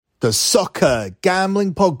The Soccer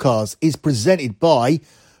Gambling Podcast is presented by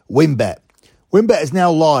WynnBET. WynnBET is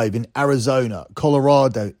now live in Arizona,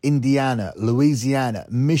 Colorado, Indiana, Louisiana,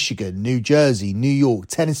 Michigan, New Jersey, New York,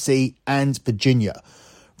 Tennessee, and Virginia.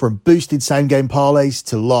 From boosted same-game parlays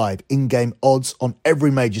to live in-game odds on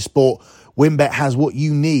every major sport, WynnBET has what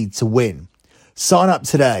you need to win. Sign up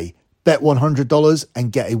today, bet $100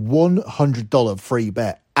 and get a $100 free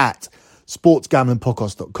bet at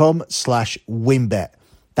sportsgamblingpodcast.com/WynnBET.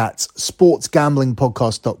 That's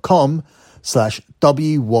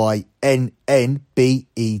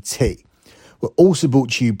sportsgamblingpodcast.com/WYNNBET. We're also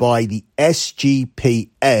brought to you by the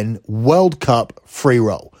SGPN World Cup free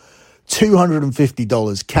roll.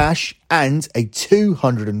 $250 cash and a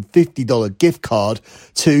 $250 gift card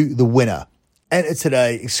to the winner. Enter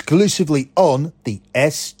today exclusively on the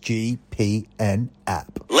SGPN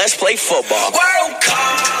app. Let's play football. World Cup!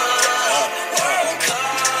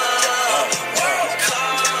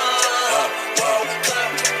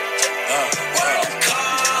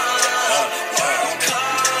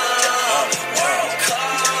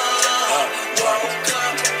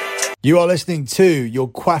 You are listening to your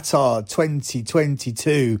Qatar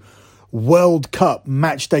 2022 World Cup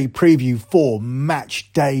match day preview for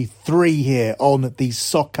match day 3 here on the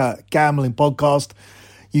Soccer Gambling Podcast.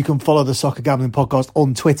 You can follow the Soccer Gambling Podcast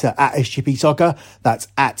on Twitter at SGP Soccer. That's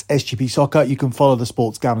at SGP Soccer. You can follow the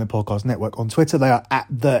Sports Gambling Podcast Network on Twitter. They are at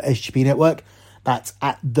the SGP Network. That's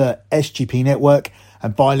at the SGP Network.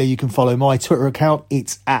 And finally, you can follow my Twitter account.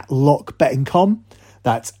 It's at LockBettingCom.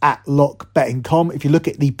 That's at LockBettingCom. If you look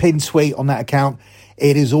at the pinned tweet on that account,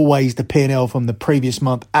 it is always the P&L from the previous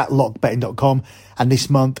month at LockBetting.com. And this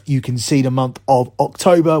month, you can see the month of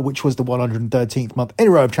October, which was the 113th month in a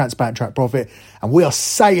row of transparent track profit. And we are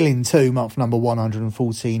sailing to month number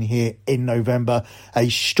 114 here in November. A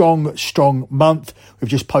strong month. We've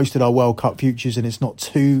just posted our World Cup futures and it's not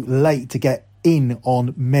too late to get in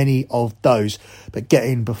on many of those, but get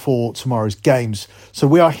in before tomorrow's games. So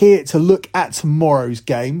we are here to look at tomorrow's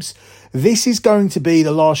games. This is going to be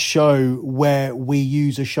the last show where we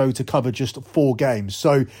use a show to cover just 4 games.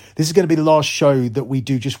 So this is going to be the last show that we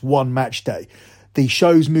do just one match day. The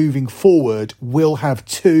shows moving forward will have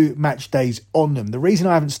 2 match days on them. The reason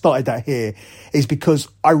I haven't started that here is because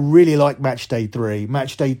I really like match day 3.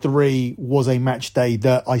 Match day 3 was a match day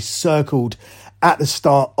that I circled at the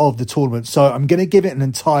start of the tournament. So I'm going to give it an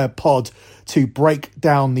entire pod to break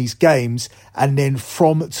down these games. And then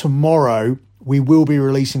from tomorrow, we will be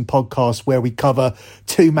releasing podcasts where we cover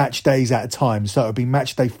 2 match days at a time. So it'll be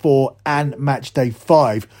match day 4 and match day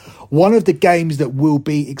 5. One of the games that will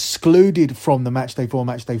be excluded from the match day 4,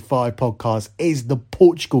 match day 5 podcast is the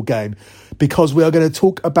Portugal game, because we are going to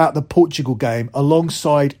talk about the Portugal game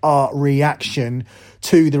alongside our reaction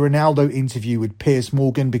to the Ronaldo interview with Piers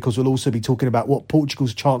Morgan, because we'll also be talking about what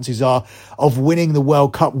Portugal's chances are of winning the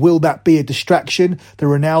World Cup. Will that be a distraction? The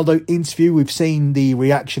Ronaldo interview, we've seen the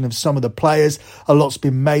reaction of some of the players. A lot's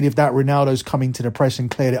been made of that. Ronaldo's coming to the press and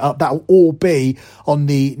cleared it up. That will all be on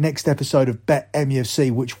the next episode of Bet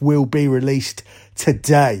MUFC, which will be released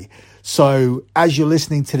today. So as you're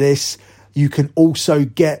listening to this, you can also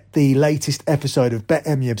get the latest episode of Bet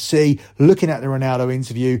MUFC, looking at the Ronaldo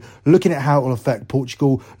interview, looking at how it will affect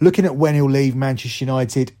Portugal, looking at when he'll leave Manchester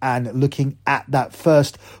United, and looking at that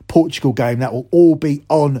first Portugal game. That will all be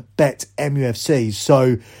on Bet MUFC.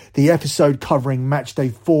 So the episode covering match day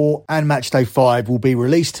 4 and match day 5 will be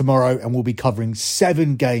released tomorrow, and we'll be covering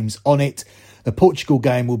 7 games on it. The Portugal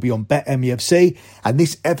game will be on Bet MUFC, and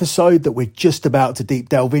this episode that we're just about to deep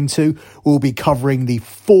delve into will be covering the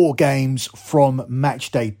 4 games from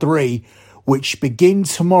match day 3, which begin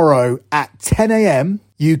tomorrow at 10 a.m.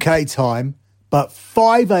 UK time, but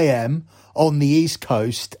 5 a.m. on the East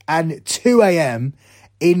Coast and 2 a.m.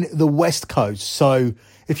 in the West Coast. So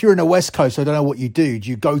if you're in the West Coast, I don't know what you do.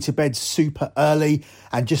 Do you go to bed super early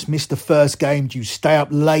and just miss the first game? Do you stay up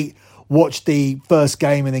late, watch the first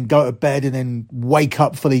game and then go to bed and then wake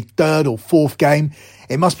up for the 3rd or 4th game?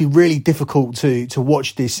 It must be really difficult to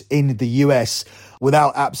watch this in the US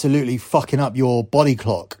without absolutely fucking up your body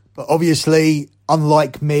clock. But obviously,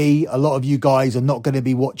 unlike me, a lot of you guys are not going to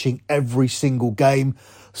be watching every single game.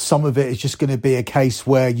 Some of it is just going to be a case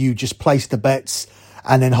where you just place the bets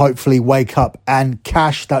and then hopefully wake up and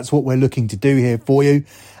cash. That's what we're looking to do here for you.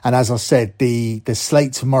 And as I said, the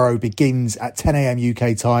slate tomorrow begins at 10 a.m.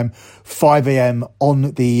 UK time, 5 a.m.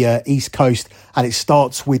 on the East Coast. And it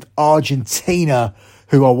starts with Argentina,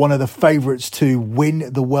 who are one of the favourites to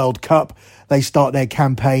win the World Cup. They start their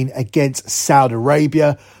campaign against Saudi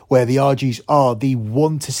Arabia, where the Argies are the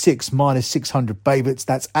 1-6 minus 600 favourites.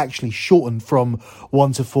 That's actually shortened from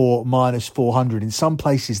 1-4 minus 400. In some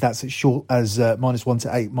places, that's as short as minus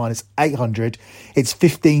 1-8 minus 800. It's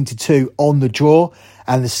 15-2 on the draw.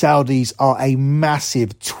 And the Saudis are a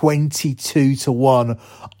massive 22-1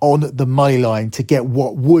 on the money line to get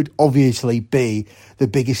what would obviously be the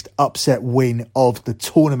biggest upset win of the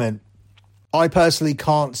tournament. I personally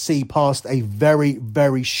can't see past a very,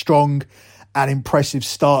 very strong and impressive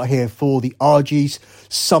start here for the Argies.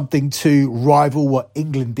 Something to rival what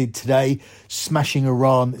England did today, smashing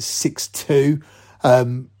Iran 6-2.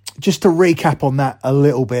 Just to recap on that a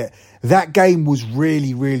little bit, that game was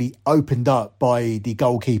really, really opened up by the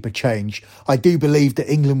goalkeeper change. I do believe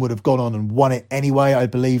that England would have gone on and won it anyway. I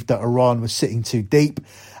believe that Iran was sitting too deep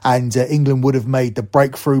and England would have made the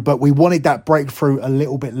breakthrough. But we wanted that breakthrough a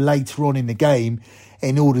little bit later on in the game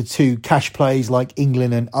in order to cash plays like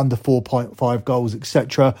England and under 4.5 goals,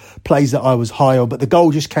 etc. Plays that I was high on. But the goal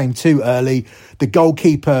just came too early. The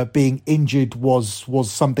goalkeeper being injured was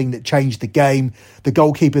something that changed the game. The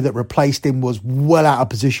goalkeeper that replaced him was well out of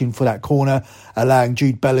position for that corner, allowing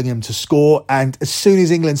Jude Bellingham to score. And as soon as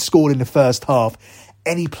England scored in the first half,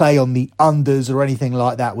 any play on the unders or anything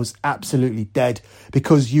like that was absolutely dead,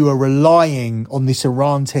 because you are relying on this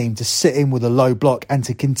Iran team to sit in with a low block and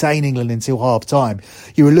to contain England until half time.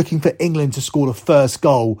 You were looking for England to score the first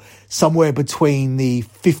goal somewhere between the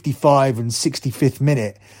 55 and 65th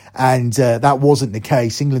minute. And that wasn't the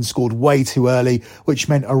case. England scored way too early, which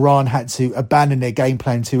meant Iran had to abandon their game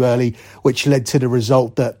plan too early, which led to the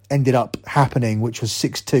result that ended up happening, which was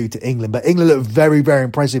 6-2 to England. But England looked very, very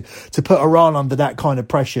impressive to put Iran under that kind of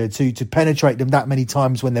pressure, to penetrate them that many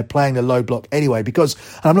times when they're playing the low block anyway. Because,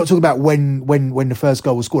 and I'm not talking about when the first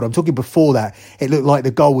goal was scored, I'm talking before that. It looked like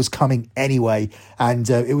the goal was coming anyway. And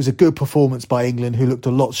it was a good performance by England, who looked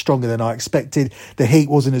a lot stronger than I expected. The heat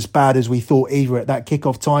wasn't as bad as we thought either at that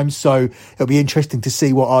kickoff time. So it'll be interesting to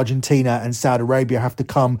see what Argentina and Saudi Arabia have to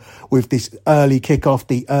come with this early kickoff,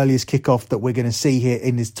 the earliest kickoff that we're going to see here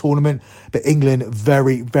in this tournament. But England,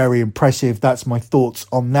 very, very impressive. That's my thoughts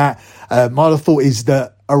on that. My other thought is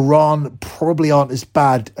that Iran probably aren't as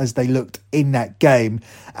bad as they looked in that game.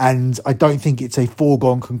 And I don't think it's a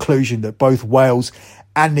foregone conclusion that both Wales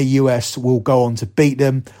and the US will go on to beat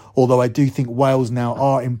them. Although I do think Wales now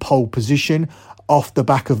are in pole position off the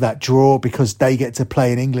back of that draw, because they get to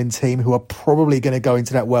play an England team who are probably going to go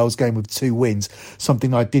into that Wales game with 2 wins,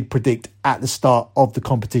 something I did predict at the start of the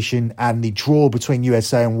competition. And the draw between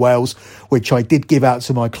USA and Wales, which I did give out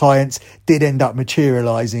to my clients, did end up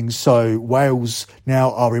materialising. So Wales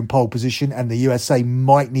now are in pole position and the USA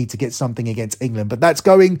might need to get something against England. But that's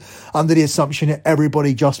going under the assumption that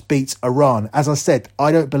everybody just beats Iran. As I said,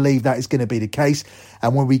 I don't believe that is going to be the case.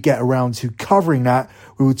 And when we get around to covering that,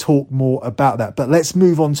 we will talk more about that. But let's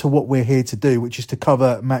move on to what we're here to do, which is to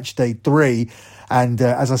cover match day 3. And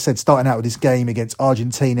as I said, starting out with this game against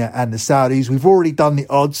Argentina and the Saudis, we've already done the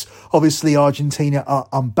odds. Obviously, Argentina are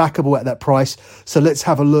unbackable at that price. So let's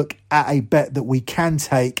have a look at a bet that we can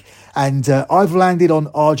take. And I've landed on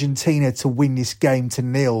Argentina to win this game to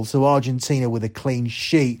 0. So Argentina with a clean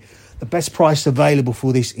sheet. The best price available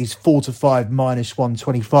for this is 4-5 minus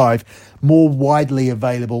 125. More widely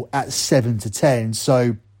available at 7-10.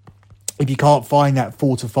 So if you can't find that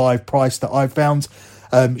 4-5 price that I've found,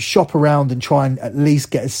 shop around and try and at least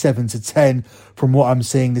get a 7-10. From what I'm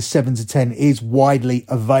seeing, the 7-10 is widely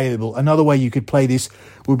available. Another way you could play this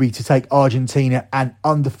would be to take Argentina and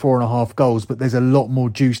under 4.5 goals, but there's a lot more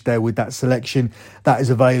juice there with that selection. That is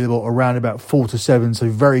available around about 4-7, so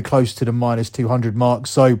very close to the minus 200 mark.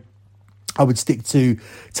 So I would stick to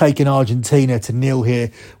taking Argentina to 0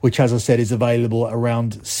 here, which, as I said, is available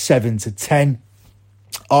around 7-10.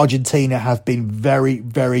 Argentina have been very,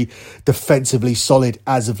 very defensively solid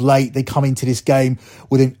as of late. They come into this game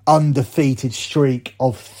with an undefeated streak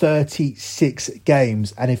of 36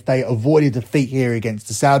 games. And if they avoid a defeat here against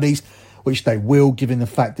the Saudis, which they will, given the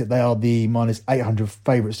fact that they are the minus 800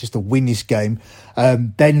 favourites just to win this game,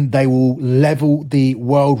 then they will level the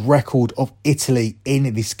world record of Italy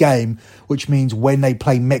in this game, which means when they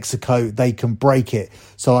play Mexico, they can break it.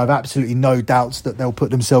 So I've absolutely no doubts that they'll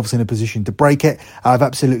put themselves in a position to break it. I have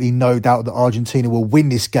absolutely no doubt that Argentina will win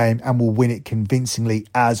this game and will win it convincingly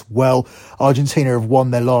as well. Argentina have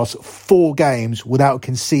won their last 4 games without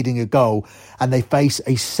conceding a goal, and they face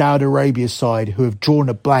a Saudi Arabia side who have drawn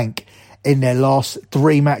a blank in their last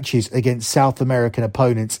 3 matches against South American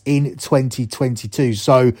opponents in 2022.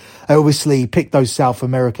 So I obviously picked those South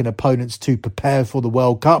American opponents to prepare for the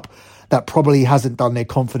World Cup. That probably hasn't done their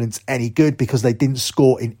confidence any good because they didn't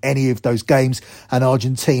score in any of those games. And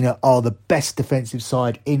Argentina are the best defensive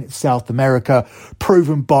side in South America,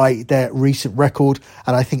 proven by their recent record.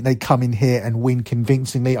 And I think they come in here and win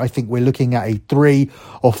convincingly. I think we're looking at a 3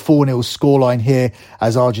 or 4-0 scoreline here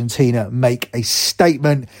as Argentina make a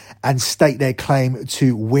statement and state their claim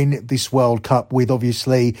to win this World Cup, with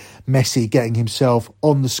obviously Messi getting himself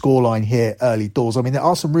on the scoreline here early doors. I mean, there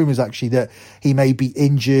are some rumours actually that he may be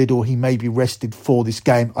injured or he may be rested for this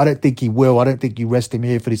game. I don't think he will. I don't think you rest him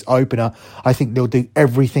here for this opener. I think they'll do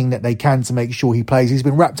everything that they can to make sure he plays. He's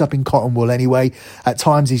been wrapped up in cotton wool anyway. At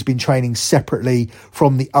times he's been training separately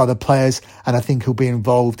from the other players, and I think he'll be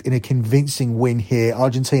involved in a convincing win here.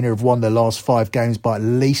 Argentina have won their last 5 games by at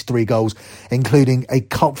least 3 goals, including a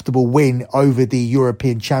comfortable win over the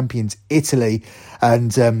European champions Italy,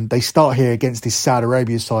 and they start here against this Saudi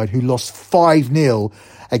Arabia side who lost 5-0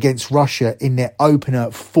 against Russia in their opener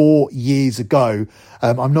 4 years ago.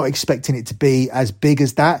 I'm not expecting it to be as big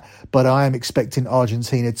as that, but I am expecting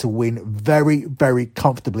Argentina to win very, very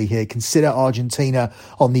comfortably here. Consider Argentina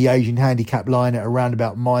on the Asian handicap line at around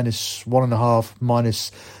about -1.5,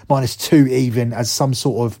 -2 even, as some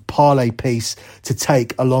sort of parlay piece to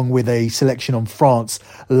take along with a selection on France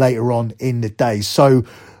later on in the day. So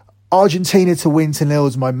Argentina to win 2-0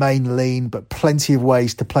 is my main lean, but plenty of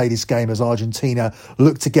ways to play this game as Argentina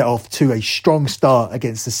look to get off to a strong start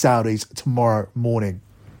against the Saudis tomorrow morning.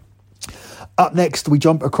 Up next, we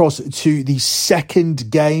jump across to the second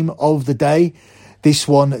game of the day. This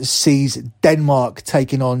one sees Denmark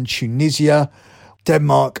taking on Tunisia.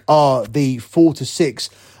 Denmark are the 4-6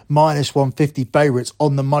 -150 favourites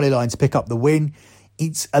on the money line to pick up the win.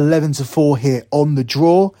 It's 11-4 here on the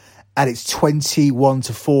draw, and it's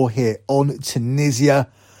 21-4 here on Tunisia.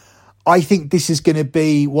 I think this is going to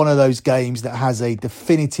be one of those games that has a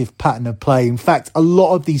definitive pattern of play. In fact, a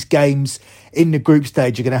lot of these games in the group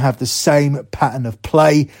stage are going to have the same pattern of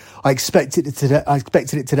play. I expected it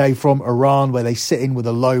today from Iran, where they sit in with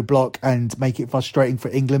a low block and make it frustrating for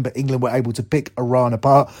England, but England were able to pick Iran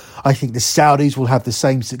apart. I think the Saudis will have the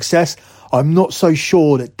same success. I'm not so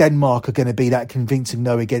sure that Denmark are going to be that convincing,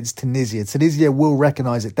 though, against Tunisia. Tunisia will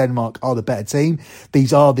recognise that Denmark are the better team.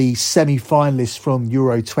 These are the semi-finalists from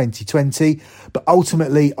Euro 2020. But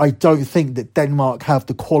ultimately, I don't think that Denmark have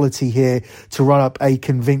the quality here to run up a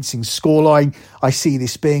convincing scoreline. I see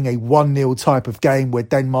this being a 1-0 type of game where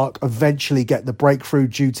Denmark eventually get the breakthrough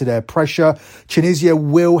due to their pressure. Tunisia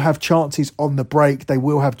will have chances on the break. They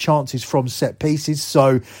will have chances from set pieces.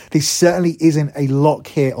 So this certainly isn't a lock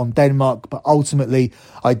here on Denmark, but ultimately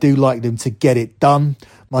I do like them to get it done.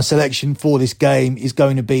 My selection for this game is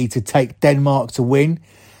going to be to take Denmark to win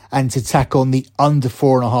and to tack on the under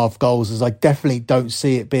 4.5 goals, as I definitely don't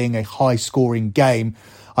see it being a high scoring game.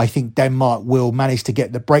 I think Denmark will manage to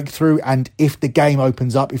get the breakthrough, and if the game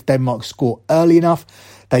opens up, if Denmark score early enough,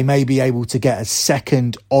 they may be able to get a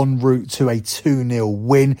second en route to a 2-0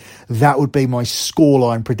 win. That would be my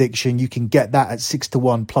scoreline prediction. You can get that at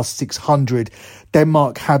 6-1 plus 600.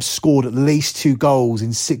 Denmark have scored at least 2 goals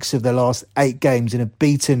in 6 of their last 8 games and have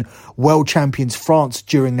beaten world champions France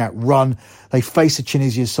during that run. They face a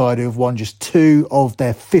Tunisia side who have won just 2 of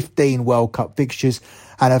their 15 World Cup fixtures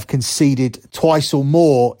and have conceded twice or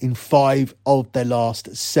more in 5 of their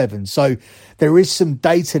last 7. So there is some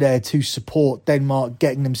data there to support Denmark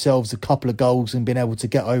getting themselves a couple of goals and being able to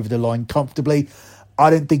get over the line comfortably.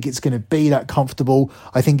 I don't think it's going to be that comfortable.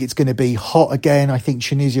 I think it's going to be hot again. I think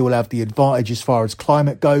Tunisia will have the advantage as far as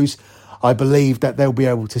climate goes. I believe that they'll be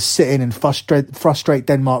able to sit in and frustrate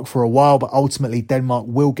Denmark for a while, but ultimately Denmark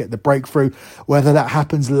will get the breakthrough. Whether that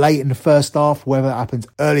happens late in the first half, whether that happens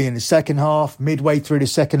early in the second half, midway through the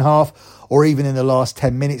second half, or even in the last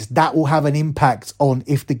 10 minutes, that will have an impact on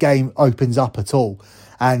if the game opens up at all.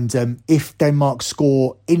 And if Denmark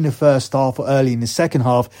score in the first half or early in the second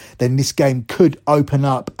half, then this game could open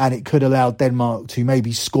up and it could allow Denmark to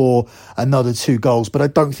maybe score another 2 goals. But I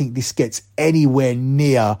don't think this gets anywhere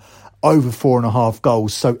near over 4.5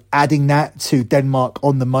 goals. So adding that to Denmark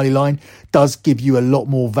on the money line does give you a lot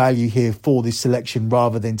more value here for this selection,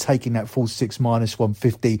 rather than taking that 4-6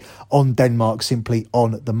 -150 on Denmark simply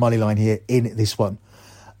on the money line here in this one.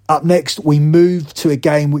 Up next, we move to a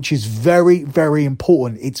game which is very, very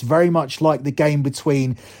important. It's very much like the game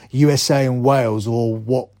between USA and Wales, or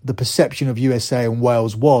what the perception of USA and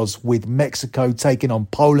Wales was with Mexico taking on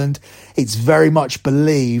Poland. It's very much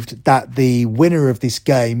believed that the winner of this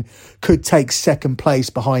game could take second place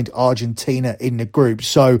behind Argentina in the group.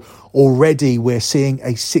 So already we're seeing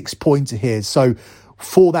a 6-pointer here. So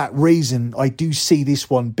For that reason, I do see this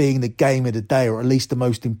one being the game of the day, or at least the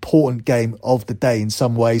most important game of the day in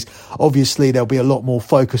some ways. Obviously, there'll be a lot more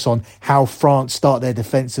focus on how France start their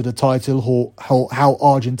defence of the title, or how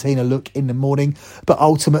Argentina look in the morning. But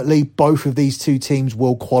ultimately, both of these two teams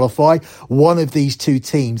will qualify. One of these two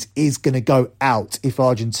teams is going to go out if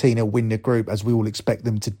Argentina win the group, as we all expect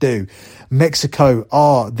them to do. Mexico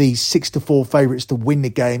are the 6-4 favourites to win the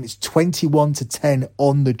game. It's 21-10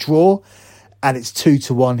 on the draw. And it's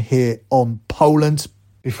 2-1 here on Poland.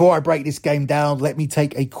 Before I break this game down, let me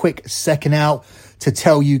take a quick second out to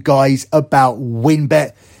tell you guys about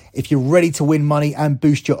WynnBET. If you're ready to win money and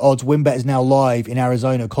boost your odds, WynnBET is now live in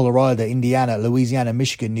Arizona, Colorado, Indiana, Louisiana,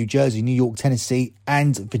 Michigan, New Jersey, New York, Tennessee,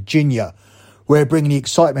 and Virginia. We're bringing the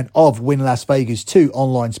excitement of Wynn Las Vegas to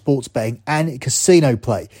online sports betting and casino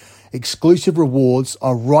play. Exclusive rewards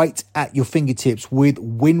are right at your fingertips with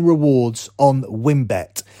Wynn Rewards on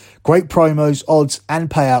WynnBET. Great promos, odds and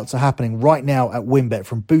payouts are happening right now at WynnBET,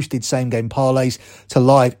 from boosted same-game parlays to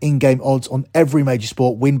live in-game odds on every major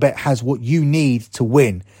sport. WynnBET has what you need to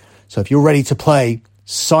win. So if you're ready to play,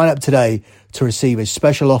 sign up today to receive a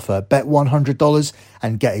special offer. Bet $100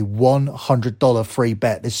 and get a $100 free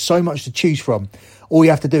bet. There's so much to choose from. All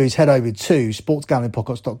you have to do is head over to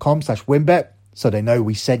sportsgamblingpodcast.com/WynnBET so they know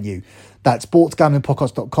we sent you. That's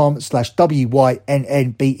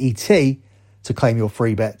sportsgamblingpodcast.com/WYNNBET to claim your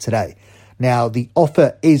free bet today. Now, the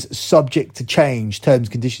offer is subject to change. Terms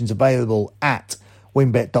and conditions available at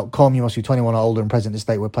WynnBET.com. You must be 21 or older and present in the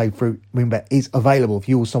state where played through WynnBET is available. If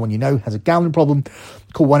you or someone you know has a gambling problem,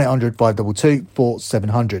 call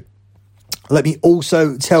 1-800-522-4700. Let me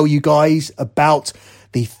also tell you guys about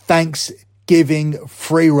the Thanksgiving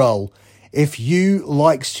free roll. If you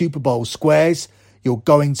like Super Bowl squares, you're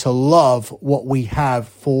going to love what we have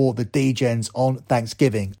for the DGens on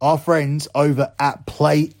Thanksgiving. Our friends over at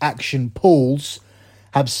Play Action Pools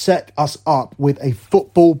have set us up with a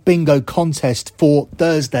football bingo contest for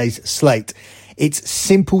Thursday's slate. It's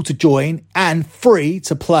simple to join and free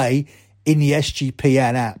to play in the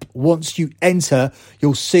SGPN app. Once you enter,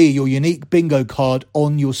 you'll see your unique bingo card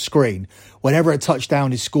on your screen. Whenever a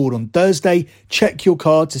touchdown is scored on Thursday, check your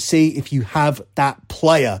card to see if you have that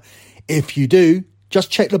player. If you do,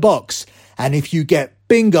 just check the box. And if you get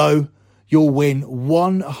bingo, you'll win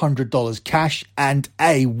 $100 cash and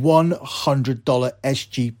a $100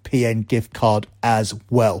 SGPN gift card as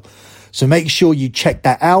well. So make sure you check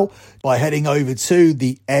that out by heading over to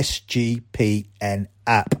the SGPN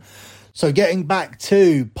app. So getting back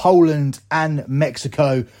to Poland and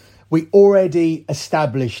Mexico, we already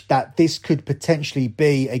established that this could potentially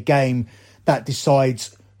be a game that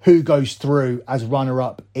decides who goes through as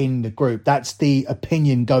runner-up in the group. That's the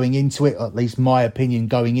opinion going into it, or at least my opinion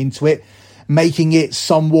going into it, making it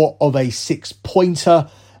somewhat of a six-pointer.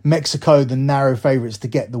 Mexico, the narrow favourites to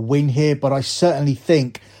get the win here, but I certainly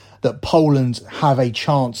think that Poland have a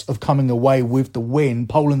chance of coming away with the win.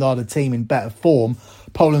 Poland are the team in better form.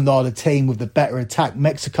 Poland are the team with the better attack.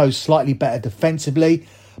 Mexico's slightly better defensively.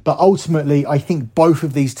 But ultimately, I think both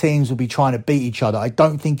of these teams will be trying to beat each other. I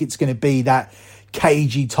don't think it's going to be that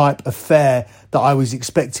cagey type affair that I was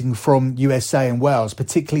expecting from USA and Wales,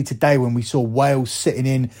 particularly today when we saw Wales sitting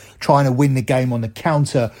in trying to win the game on the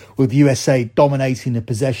counter with USA dominating the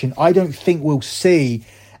possession. I don't think we'll see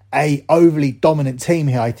a overly dominant team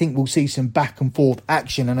here. I think we'll see some back and forth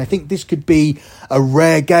action, and I think this could be a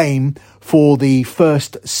rare game for the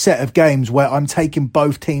first set of games where I'm taking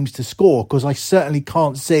both teams to score, because I certainly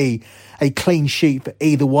can't see a clean sheet for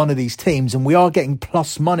either one of these teams, and we are getting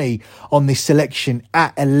plus money on this selection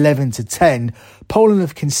at 11-10. Poland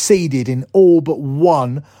have conceded in all but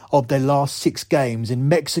one of their last 6 games, and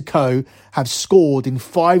Mexico have scored in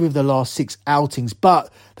 5 of the last 6 outings,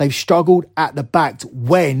 but they've struggled at the back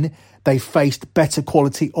when they faced better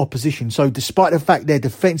quality opposition. So despite the fact their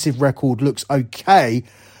defensive record looks okay,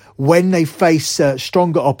 when they face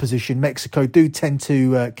stronger opposition, Mexico do tend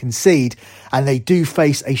to concede, and they do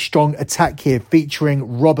face a strong attack here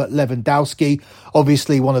featuring Robert Lewandowski,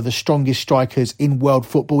 obviously one of the strongest strikers in world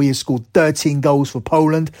football. He has scored 13 goals for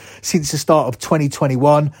Poland since the start of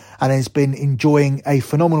 2021 and has been enjoying a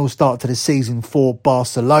phenomenal start to the season for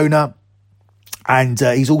Barcelona. And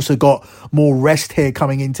he's also got more rest here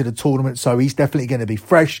coming into the tournament, so he's definitely going to be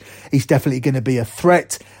fresh. He's definitely going to be a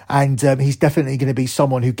threat, and he's definitely going to be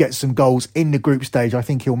someone who gets some goals in the group stage. I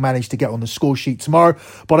think he'll manage to get on the score sheet tomorrow,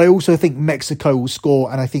 but I also think Mexico will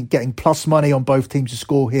score, and I think getting plus money on both teams to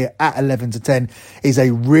score here at 11-10 is a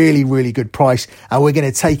really, really good price, and we're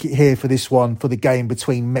going to take it here for this one, for the game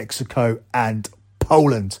between Mexico and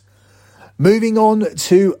Poland. Moving on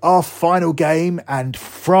to our final game, and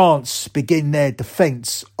France begin their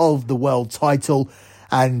defence of the world title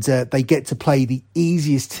and they get to play the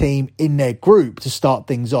easiest team in their group to start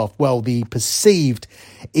things off. Well, the perceived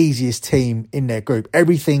easiest team in their group.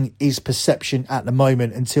 Everything is perception at the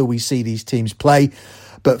moment until we see these teams play.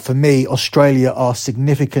 But for me, Australia are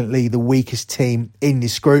significantly the weakest team in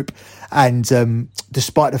this group. And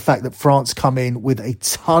despite the fact that France come in with a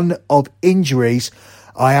ton of injuries,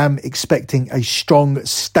 I am expecting a strong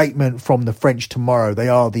statement from the French tomorrow. They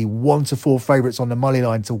are the 1-4 favourites on the money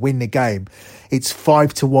line to win the game. It's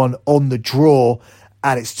 5-1 on the draw,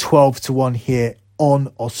 and it's 12-1 here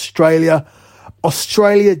on Australia.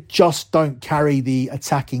 Australia just don't carry the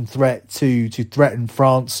attacking threat to threaten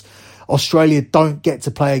France. Australia don't get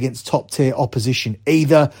to play against top-tier opposition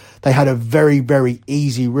either. They had a very, very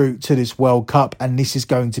easy route to this World Cup, and this is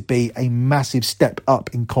going to be a massive step up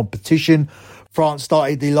in competition. France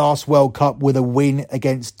started the last World Cup with a win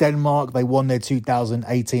against Denmark. They won their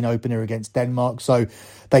 2018 opener against Denmark, so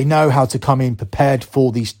they know how to come in prepared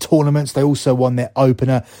for these tournaments. They also won their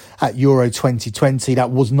opener at Euro 2020.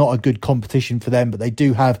 That was not a good competition for them, but they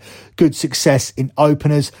do have good success in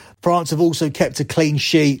openers. France have also kept a clean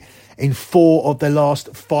sheet in 4 of their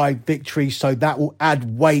last 5 victories, so that will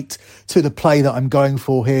add weight to the play that I'm going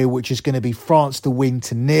for here, which is going to be France to win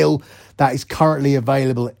to 0. That is currently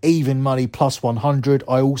available at even money plus 100.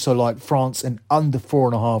 I also like France and under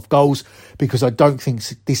 4.5 goals because I don't think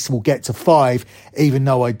this will get to 5, even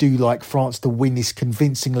though I do like France to win this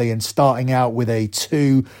convincingly and starting out with a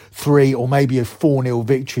 2-3 or maybe a 4-0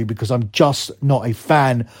 victory, because I'm just not a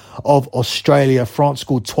fan of Australia. France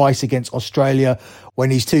scored twice against Australia when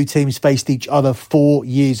these two teams faced each other 4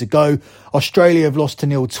 years ago. Australia have lost to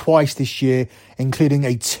 0 twice this year, including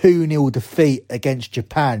a 2-0 defeat against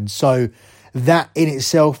Japan. So that in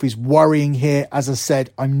itself is worrying here. As I said,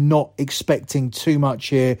 I'm not expecting too much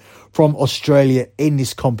here from Australia in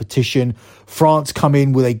this competition. France come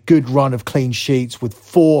in with a good run of clean sheets, with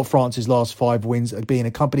 4 of France's last 5 wins being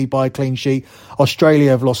accompanied by a clean sheet. Australia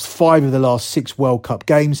have lost 5 of the last 6 World Cup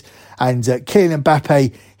games. And Kylian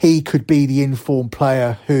Mbappe, he could be the informed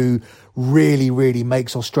player who really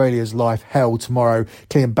makes Australia's life hell tomorrow.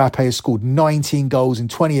 Kylian Mbappe has scored 19 goals in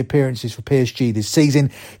 20 appearances for PSG this season.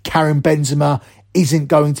 Karim Benzema isn't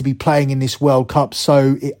going to be playing in this World Cup,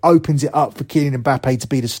 so it opens it up for Kylian Mbappe to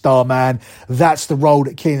be the star man. That's the role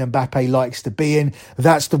that Kylian Mbappe likes to be in.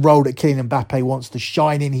 That's the role that Kylian Mbappe wants to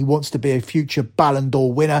shine in. He wants to be a future Ballon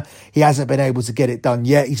d'Or winner. He hasn't been able to get it done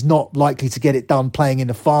yet. He's not likely to get it done playing in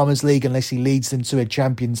the Farmers League unless he leads them to a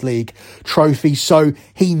Champions League trophy. So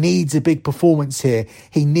he needs a big performance here.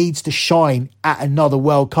 He needs to shine at another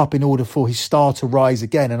World Cup in order for his star to rise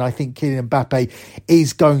again. And I think Kylian Mbappe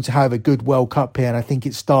is going to have a good World Cup here. And I think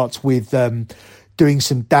it starts with doing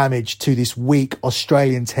some damage to this weak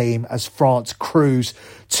Australian team as France cruise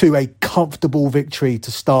to a comfortable victory to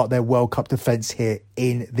start their World Cup defence here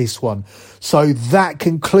in this one. So that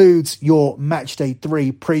concludes your Matchday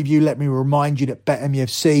 3 preview. Let me remind you that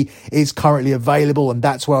BetMUFC is currently available, and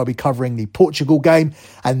that's where I'll be covering the Portugal game.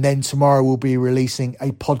 And then tomorrow we'll be releasing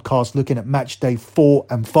a podcast looking at Matchday 4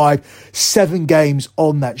 and 5. 7 games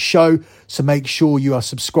on that show. So make sure you are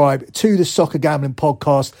subscribed to the Soccer Gambling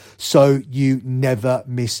Podcast so you never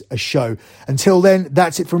miss a show. Until then,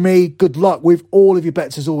 that's it from me. Good luck with all of your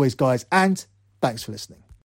bets as always, guys, and thanks for listening.